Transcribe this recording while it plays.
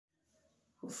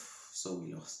So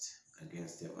we lost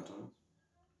against Everton.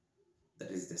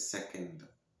 That is the second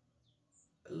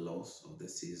loss of the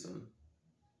season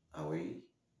away.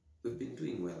 We've been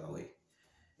doing well away,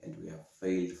 and we have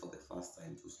failed for the first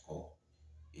time to score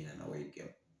in an away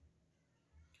game.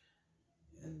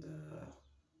 And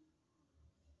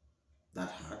that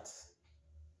hurts.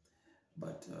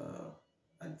 But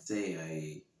I'd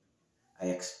say I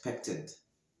expected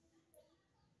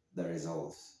the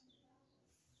results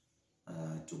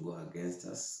to go against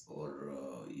us,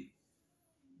 or if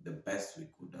the best we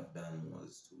could have done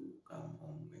was to come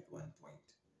home with 1 point.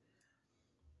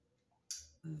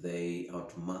 They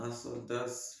outmuscled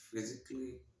us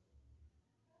physically,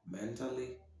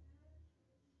 mentally.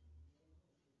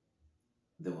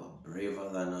 They were braver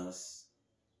than us.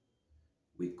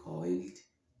 We coiled.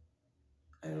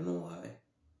 I don't know why,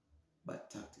 but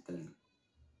tactically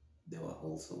they were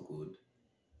also good.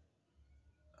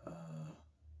 Uh,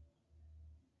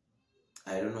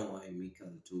 I don't know why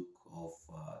Mikel took off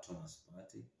Thomas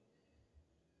Partey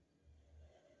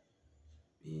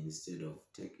instead of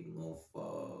taking off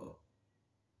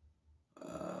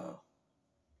uh,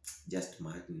 just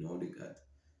Martin Odegaard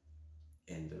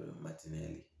and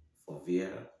Martinelli for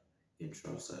Vieira and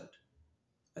Trossard.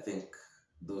 I think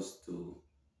those two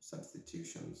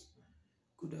substitutions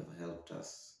could have helped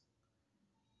us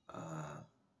uh,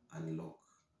 unlock,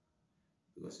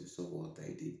 because you saw what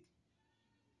they did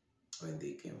when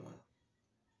they came on.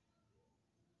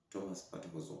 Thomas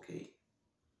Partey was okay,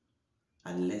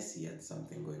 unless he had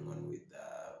something going on with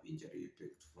the injury he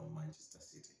picked from Manchester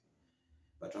City.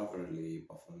 But overall, he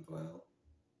performed well.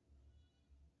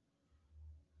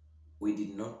 We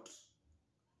did not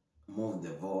move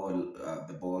the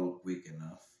ball quick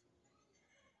enough,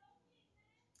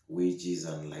 which is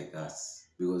unlike us.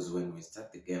 Because when we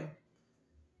start the game,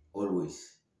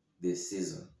 always this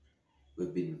season,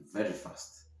 we've been very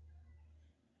fast,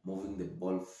 moving the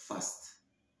ball fast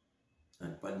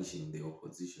and punishing the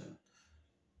opposition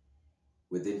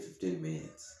within 15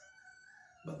 minutes.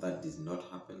 But that did not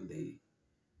happen. They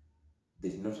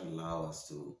did not allow us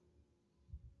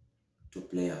to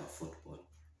play our football.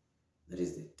 That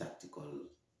is the tactical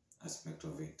aspect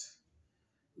of it.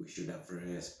 We should have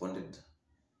responded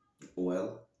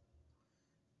well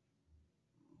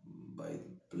by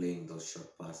playing those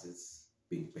short passes,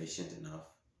 being patient enough.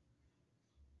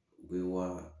 We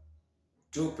were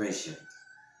too patient,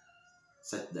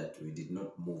 such that we did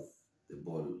not move the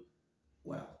ball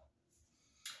well.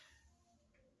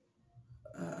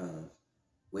 Uh,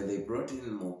 when they brought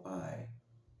in Mopai,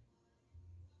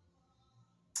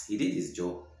 he did his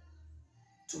job.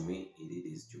 To me, he did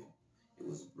his job. He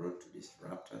was brought to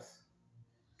disrupt us,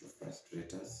 to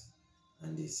frustrate us,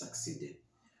 and he succeeded.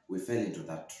 We fell into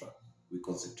that trap. We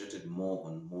concentrated more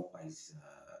on Mopai's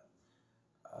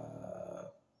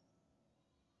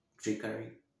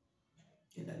trickery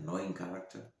and annoying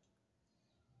character,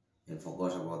 and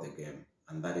forgot about the game.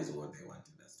 And that is what they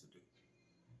wanted us to do.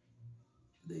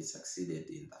 They succeeded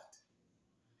in that.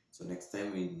 So next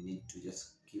time we need to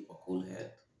just keep a cool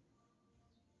head,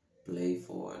 play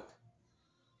forward,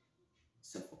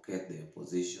 suffocate the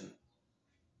opposition,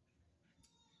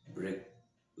 break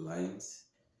lines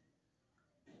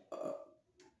uh,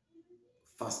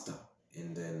 faster,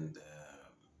 and then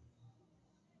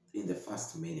in the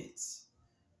first minutes,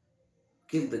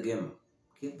 kill the game.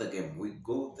 Kill the game. We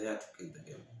go there to kill the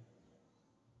game.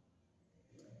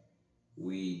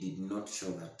 We did not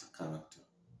show that character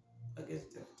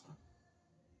against Everton.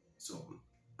 So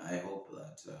I hope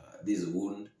that this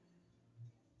wound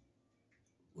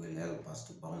will help us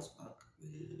to bounce back.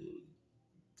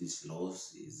 This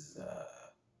loss is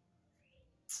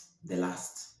the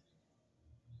last,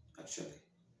 actually.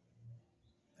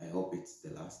 I hope it's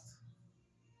the last.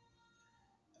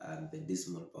 And the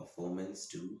dismal performance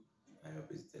too, I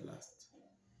hope it's the last.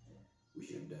 We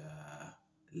should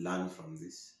learn from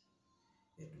this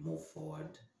and move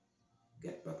forward,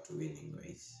 get back to winning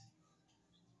ways.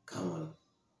 Come on,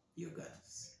 you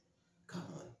guys.